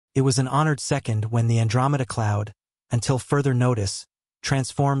It was an honored second when the Andromeda cloud, until further notice,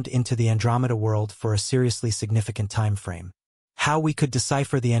 transformed into the Andromeda world for a seriously significant time frame. How we could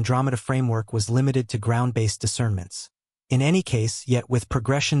decipher the Andromeda framework was limited to ground-based discernments. In any case, yet with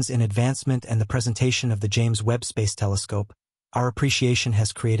progressions in advancement and the presentation of the James Webb Space Telescope, our appreciation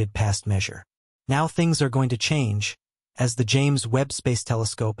has created past measure. Now things are going to change, as the James Webb Space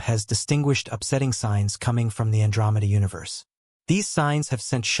Telescope has distinguished upsetting signs coming from the Andromeda universe. These signs have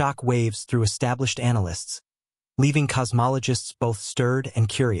sent shock waves through established analysts, leaving cosmologists both stirred and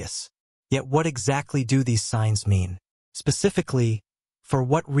curious. Yet what exactly do these signs mean? Specifically, for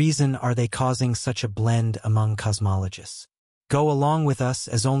what reason are they causing such a blend among cosmologists? Go along with us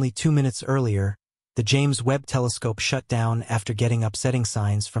as only 2 minutes earlier, the James Webb Telescope shut down after getting upsetting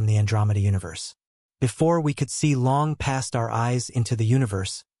signs from the Andromeda universe. Before we could see long past our eyes into the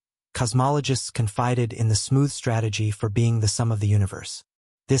universe, cosmologists confided in the smooth strategy for being the sum of the universe.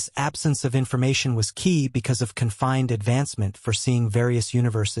 This absence of information was key because of confined advancement for seeing various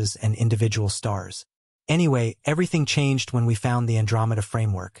universes and individual stars. Anyway, everything changed when we found the Andromeda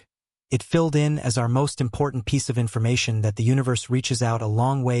framework. It filled in as our most important piece of information that the universe reaches out a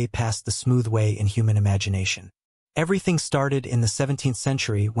long way past the smooth way in human imagination. Everything started in the 17th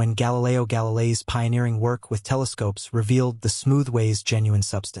century when Galileo Galilei's pioneering work with telescopes revealed the smooth way's genuine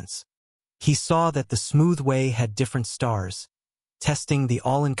substance. He saw that the smooth way had different stars, testing the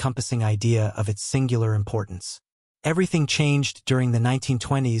all-encompassing idea of its singular importance. Everything changed during the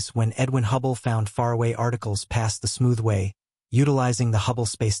 1920s when Edwin Hubble found faraway articles past the smooth way, utilizing the Hubble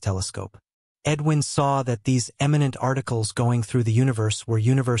Space Telescope. Edwin saw that these eminent articles going through the universe were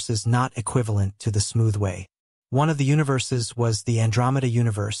universes not equivalent to the smooth way. One of the universes was the Andromeda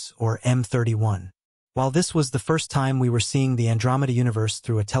universe, or M31. While this was the first time we were seeing the Andromeda universe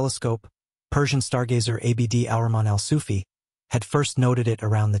through a telescope, Persian stargazer Abd al-Rahman al-Sufi had first noted it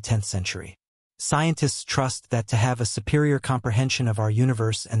around the 10th century. Scientists trust that to have a superior comprehension of our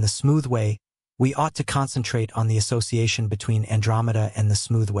universe and the smooth way, we ought to concentrate on the association between Andromeda and the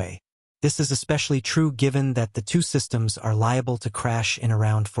smooth way. This is especially true given that the two systems are liable to crash in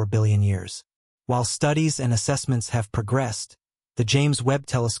around 4 billion years. While studies and assessments have progressed, the James Webb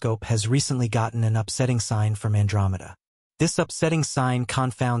Telescope has recently gotten an upsetting sign from Andromeda. This upsetting sign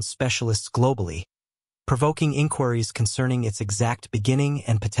confounds specialists globally, provoking inquiries concerning its exact beginning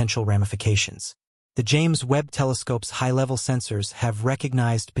and potential ramifications. The James Webb Telescope's high-level sensors have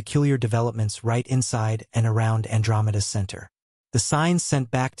recognized peculiar developments right inside and around Andromeda's center. The signs sent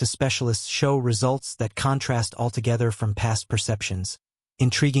back to specialists show results that contrast altogether from past perceptions,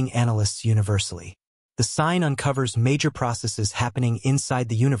 intriguing analysts universally. The sign uncovers major processes happening inside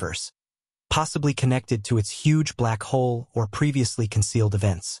the universe, possibly connected to its huge black hole or previously concealed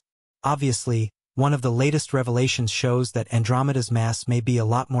events. Obviously, one of the latest revelations shows that Andromeda's mass may be a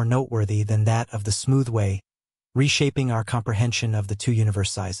lot more noteworthy than that of the smooth way, reshaping our comprehension of the two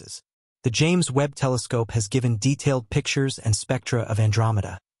universe sizes. The James Webb Telescope has given detailed pictures and spectra of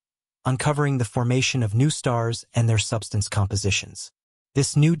Andromeda, uncovering the formation of new stars and their substance compositions.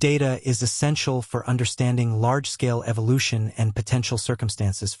 This new data is essential for understanding large-scale evolution and potential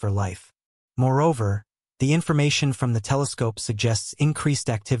circumstances for life. Moreover, the information from the telescope suggests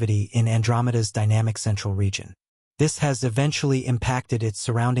increased activity in Andromeda's dynamic central region. This has eventually impacted its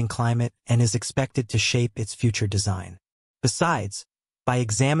surrounding climate and is expected to shape its future design. Besides, by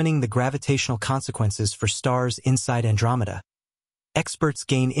examining the gravitational consequences for stars inside Andromeda, experts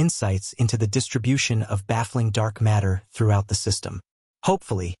gain insights into the distribution of baffling dark matter throughout the system.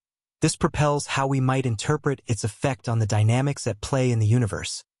 Hopefully, this propels how we might interpret its effect on the dynamics at play in the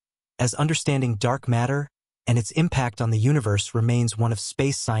universe, as understanding dark matter and its impact on the universe remains one of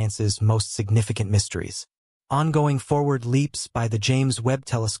space science's most significant mysteries. Ongoing forward leaps by the James Webb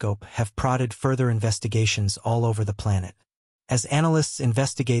Telescope have prodded further investigations all over the planet. As analysts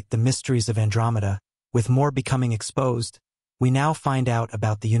investigate the mysteries of Andromeda, with more becoming exposed, we now find out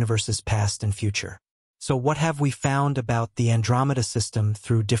about the universe's past and future. So what have we found about the Andromeda system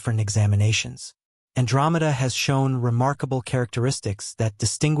through different examinations? Andromeda has shown remarkable characteristics that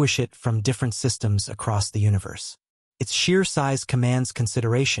distinguish it from different systems across the universe. Its sheer size commands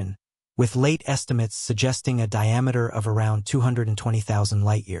consideration, with late estimates suggesting a diameter of around 220,000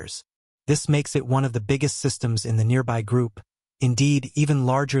 light-years. This makes it one of the biggest systems in the nearby group, indeed even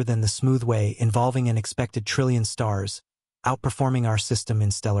larger than the smooth way, involving an expected trillion stars, outperforming our system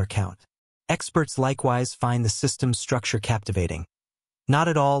in stellar count. Experts likewise find the system's structure captivating. Not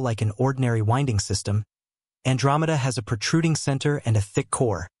at all like an ordinary winding system, Andromeda has a protruding center and a thick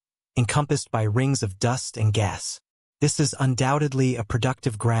core, encompassed by rings of dust and gas. This is undoubtedly a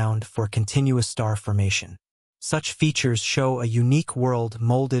productive ground for continuous star formation. Such features show a unique world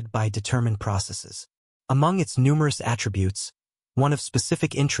molded by determined processes. Among its numerous attributes, one of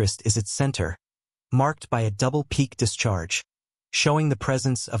specific interest is its center, marked by a double peak discharge, showing the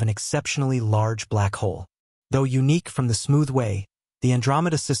presence of an exceptionally large black hole. Though unique from the smooth way, the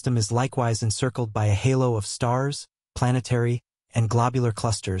Andromeda system is likewise encircled by a halo of stars, planetary, and globular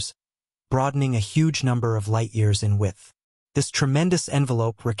clusters, broadening a huge number of light-years in width. This tremendous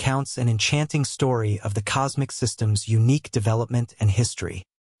envelope recounts an enchanting story of the cosmic system's unique development and history.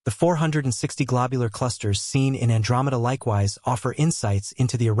 The 460 globular clusters seen in Andromeda likewise offer insights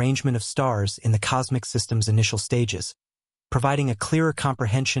into the arrangement of stars in the cosmic system's initial stages, providing a clearer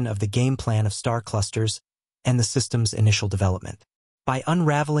comprehension of the game plan of star clusters and the system's initial development. By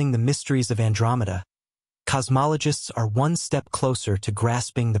unraveling the mysteries of Andromeda, cosmologists are one step closer to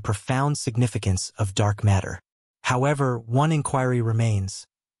grasping the profound significance of dark matter. However, one inquiry remains.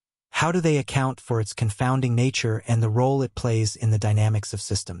 How do they account for its confounding nature and the role it plays in the dynamics of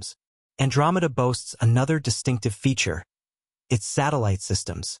systems? Andromeda boasts another distinctive feature: its satellite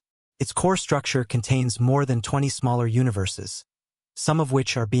systems. Its core structure contains more than 20 smaller universes, some of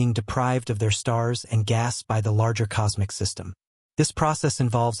which are being deprived of their stars and gas by the larger cosmic system. This process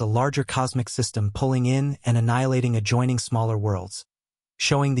involves a larger cosmic system pulling in and annihilating adjoining smaller worlds,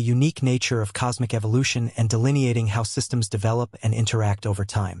 showing the unique nature of cosmic evolution and delineating how systems develop and interact over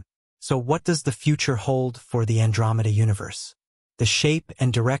time. So what does the future hold for the Andromeda universe? The shape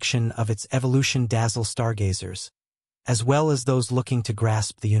and direction of its evolution dazzle stargazers, as well as those looking to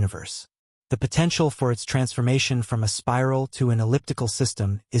grasp the universe. The potential for its transformation from a spiral to an elliptical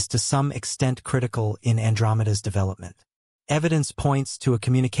system is to some extent critical in Andromeda's development. Evidence points to a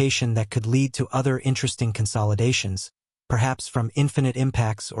communication that could lead to other interesting consolidations, perhaps from infinite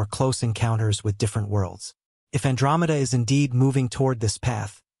impacts or close encounters with different worlds. If Andromeda is indeed moving toward this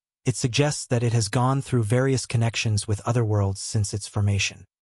path, it suggests that it has gone through various connections with other worlds since its formation.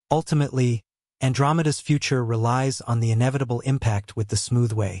 Ultimately, Andromeda's future relies on the inevitable impact with the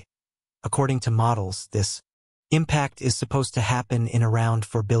smooth way. According to models, this impact is supposed to happen in around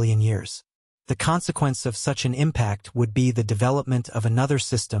 4 billion years. The consequence of such an impact would be the development of another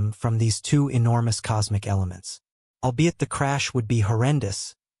system from these two enormous cosmic elements. Albeit the crash would be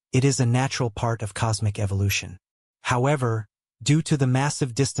horrendous, it is a natural part of cosmic evolution. However, due to the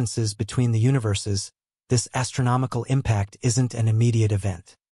massive distances between the universes, this astronomical impact isn't an immediate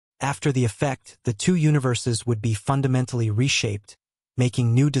event. After the effect, the two universes would be fundamentally reshaped,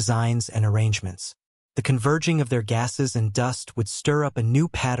 making new designs and arrangements. The converging of their gases and dust would stir up a new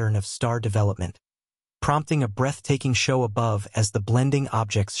pattern of star development, prompting a breathtaking show above as the blending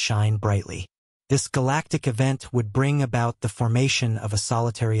objects shine brightly. This galactic event would bring about the formation of a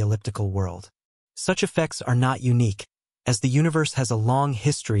solitary elliptical world. Such effects are not unique, as the universe has a long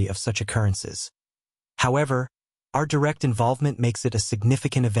history of such occurrences. However, our direct involvement makes it a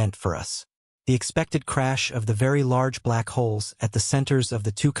significant event for us. The expected crash of the very large black holes at the centers of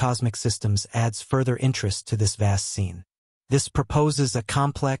the two cosmic systems adds further interest to this vast scene. This proposes a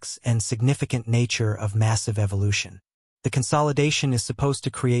complex and significant nature of massive evolution. The consolidation is supposed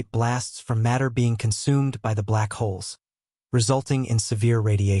to create blasts from matter being consumed by the black holes, resulting in severe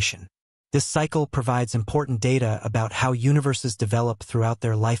radiation. This cycle provides important data about how universes develop throughout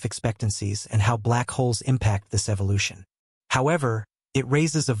their life expectancies and how black holes impact this evolution. However, it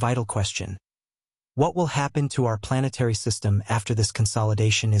raises a vital question. What will happen to our planetary system after this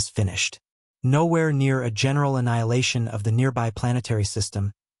consolidation is finished? Nowhere near a general annihilation of the nearby planetary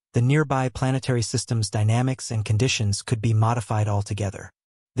system, the nearby planetary system's dynamics and conditions could be modified altogether.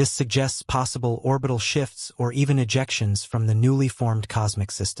 This suggests possible orbital shifts or even ejections from the newly formed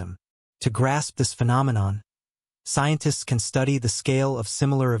cosmic system. To grasp this phenomenon, scientists can study the scale of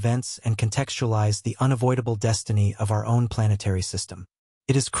similar events and contextualize the unavoidable destiny of our own planetary system.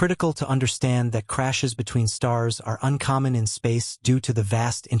 It is critical to understand that crashes between stars are uncommon in space due to the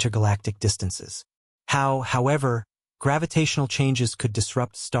vast intergalactic distances. However, gravitational changes could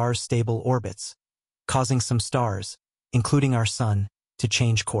disrupt stars' stable orbits, causing some stars, including our Sun, to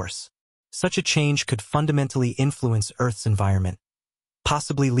change course. Such a change could fundamentally influence Earth's environment,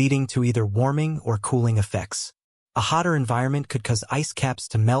 possibly leading to either warming or cooling effects. A hotter environment could cause ice caps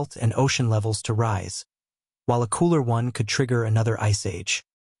to melt and ocean levels to rise, while a cooler one could trigger another ice age.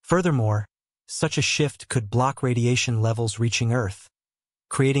 Furthermore, such a shift could block radiation levels reaching Earth,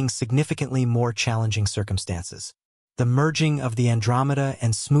 creating significantly more challenging circumstances. The merging of the Andromeda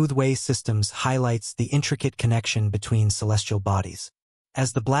and Smoothway systems highlights the intricate connection between celestial bodies.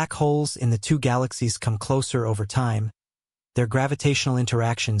 As the black holes in the two galaxies come closer over time, their gravitational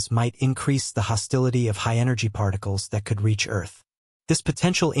interactions might increase the hostility of high-energy particles that could reach Earth. This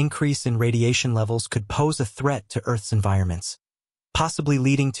potential increase in radiation levels could pose a threat to Earth's environments, possibly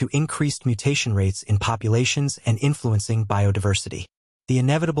leading to increased mutation rates in populations and influencing biodiversity. The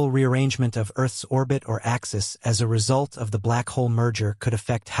inevitable rearrangement of Earth's orbit or axis as a result of the black hole merger could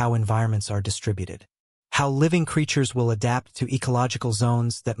affect how environments are distributed. How living creatures will adapt to ecological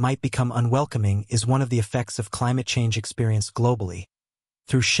zones that might become unwelcoming is one of the effects of climate change experienced globally,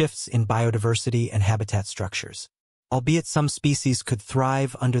 through shifts in biodiversity and habitat structures. Albeit some species could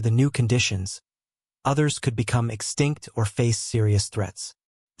thrive under the new conditions, others could become extinct or face serious threats.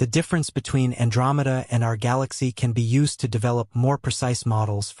 The difference between Andromeda and our galaxy can be used to develop more precise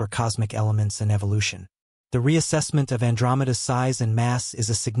models for cosmic elements and evolution. The reassessment of Andromeda's size and mass is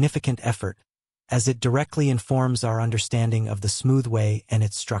a significant effort, as it directly informs our understanding of the smooth way and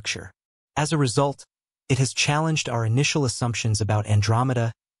its structure. As a result, it has challenged our initial assumptions about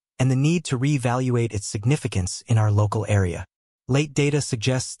Andromeda and the need to reevaluate its significance in our local area. Late data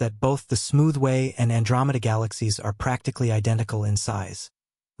suggests that both the Smooth Way and Andromeda galaxies are practically identical in size,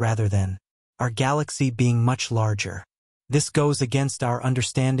 rather than our galaxy being much larger. This goes against our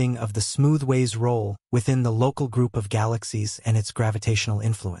understanding of the Smooth Way's role within the local group of galaxies and its gravitational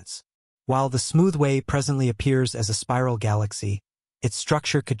influence. While the Smooth Way presently appears as a spiral galaxy, its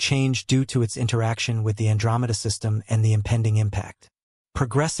structure could change due to its interaction with the Andromeda system and the impending impact.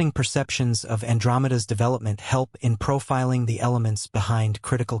 Progressing perceptions of Andromeda's development help in profiling the elements behind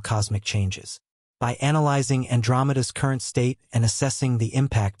critical cosmic changes. By analyzing Andromeda's current state and assessing the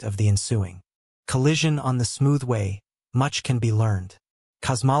impact of the ensuing collision on the Smooth Way, much can be learned.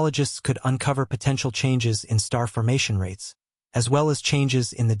 Cosmologists could uncover potential changes in star formation rates, as well as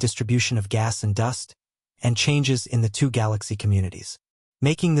changes in the distribution of gas and dust, and changes in the two galaxy communities.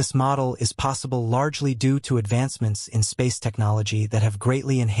 Making this model is possible largely due to advancements in space technology that have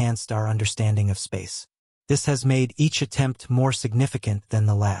greatly enhanced our understanding of space. This has made each attempt more significant than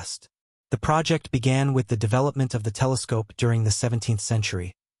the last. The project began with the development of the telescope during the 17th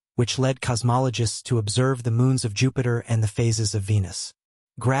century, which led cosmologists to observe the moons of Jupiter and the phases of Venus.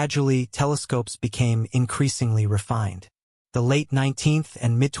 Gradually, telescopes became increasingly refined. The late 19th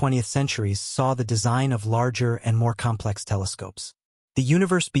and mid-20th centuries saw the design of larger and more complex telescopes. The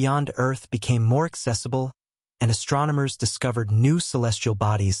universe beyond Earth became more accessible, and astronomers discovered new celestial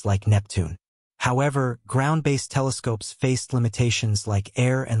bodies like Neptune. However, ground-based telescopes faced limitations like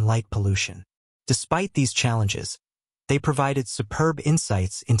air and light pollution. Despite these challenges, they provided superb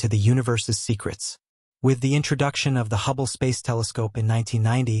insights into the universe's secrets. With the introduction of the Hubble Space Telescope in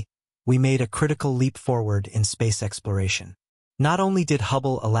 1990, we made a critical leap forward in space exploration. Not only did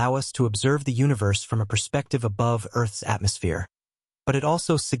Hubble allow us to observe the universe from a perspective above Earth's atmosphere, but it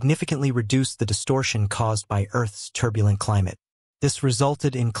also significantly reduced the distortion caused by Earth's turbulent climate. This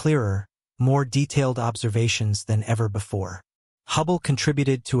resulted in clearer, more detailed observations than ever before. Hubble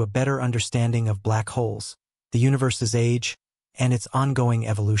contributed to a better understanding of black holes, the universe's age, and its ongoing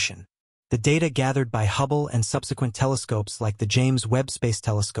evolution. The data gathered by Hubble and subsequent telescopes like the James Webb Space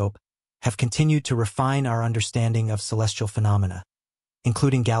Telescope have continued to refine our understanding of celestial phenomena,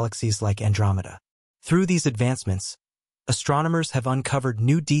 including galaxies like Andromeda. Through these advancements, astronomers have uncovered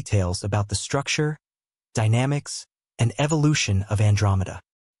new details about the structure, dynamics, and evolution of Andromeda.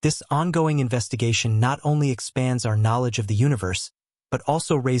 This ongoing investigation not only expands our knowledge of the universe, but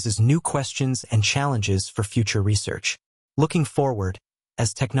also raises new questions and challenges for future research. Looking forward,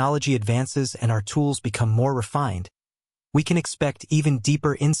 as technology advances and our tools become more refined, we can expect even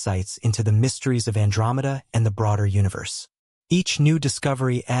deeper insights into the mysteries of Andromeda and the broader universe. Each new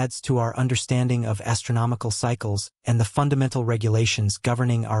discovery adds to our understanding of astronomical cycles and the fundamental regulations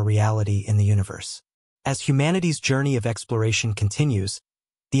governing our reality in the universe. As humanity's journey of exploration continues,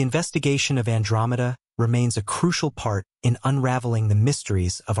 the investigation of Andromeda remains a crucial part in unraveling the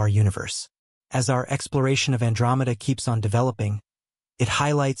mysteries of our universe. As our exploration of Andromeda keeps on developing, it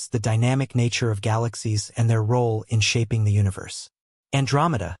highlights the dynamic nature of galaxies and their role in shaping the universe.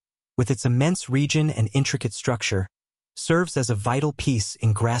 Andromeda, with its immense region and intricate structure, serves as a vital piece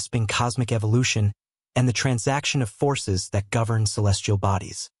in grasping cosmic evolution and the transaction of forces that govern celestial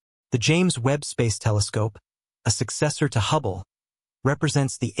bodies. The James Webb Space Telescope, a successor to Hubble,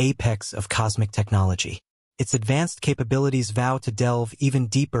 represents the apex of cosmic technology. Its advanced capabilities vow to delve even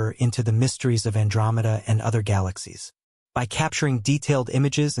deeper into the mysteries of Andromeda and other galaxies. By capturing detailed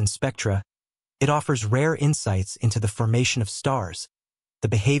images and spectra, it offers rare insights into the formation of stars, the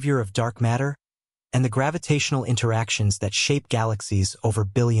behavior of dark matter, and the gravitational interactions that shape galaxies over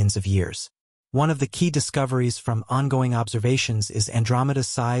billions of years. One of the key discoveries from ongoing observations is Andromeda's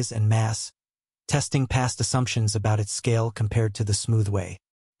size and mass, testing past assumptions about its scale compared to the Smooth Way.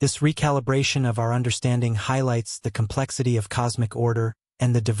 This recalibration of our understanding highlights the complexity of cosmic order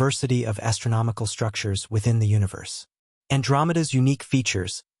and the diversity of astronomical structures within the universe. Andromeda's unique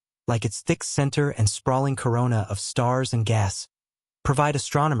features, like its thick center and sprawling corona of stars and gas, provide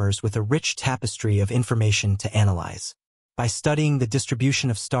astronomers with a rich tapestry of information to analyze. By studying the distribution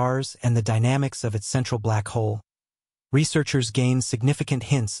of stars and the dynamics of its central black hole, researchers gain significant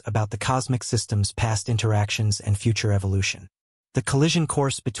hints about the cosmic system's past interactions and future evolution. The collision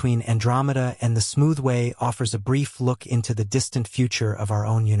course between Andromeda and the Smooth Way offers a brief look into the distant future of our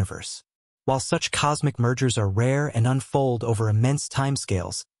own universe. While such cosmic mergers are rare and unfold over immense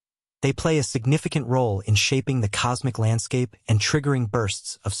timescales, they play a significant role in shaping the cosmic landscape and triggering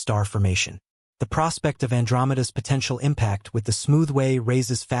bursts of star formation. The prospect of Andromeda's potential impact with the Smooth Way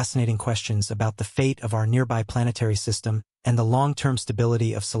raises fascinating questions about the fate of our nearby planetary system and the long-term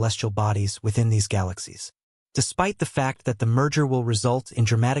stability of celestial bodies within these galaxies. Despite the fact that the merger will result in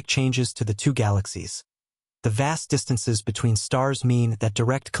dramatic changes to the two galaxies, the vast distances between stars mean that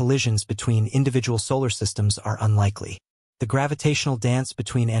direct collisions between individual solar systems are unlikely. The gravitational dance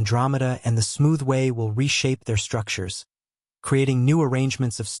between Andromeda and the Smooth Way will reshape their structures, creating new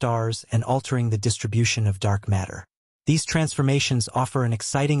arrangements of stars and altering the distribution of dark matter. These transformations offer an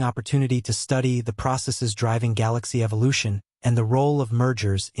exciting opportunity to study the processes driving galaxy evolution and the role of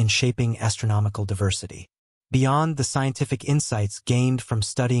mergers in shaping astronomical diversity. Beyond the scientific insights gained from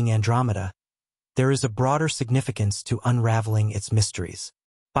studying Andromeda, there is a broader significance to unraveling its mysteries.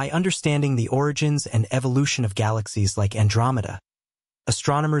 By understanding the origins and evolution of galaxies like Andromeda,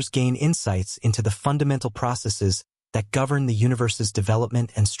 astronomers gain insights into the fundamental processes that govern the universe's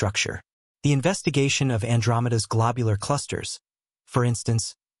development and structure. The investigation of Andromeda's globular clusters, for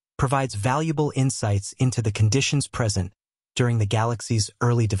instance, provides valuable insights into the conditions present during the galaxy's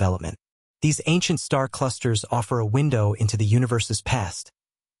early development. These ancient star clusters offer a window into the universe's past,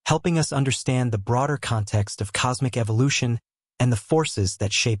 helping us understand the broader context of cosmic evolution and the forces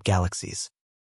that shape galaxies.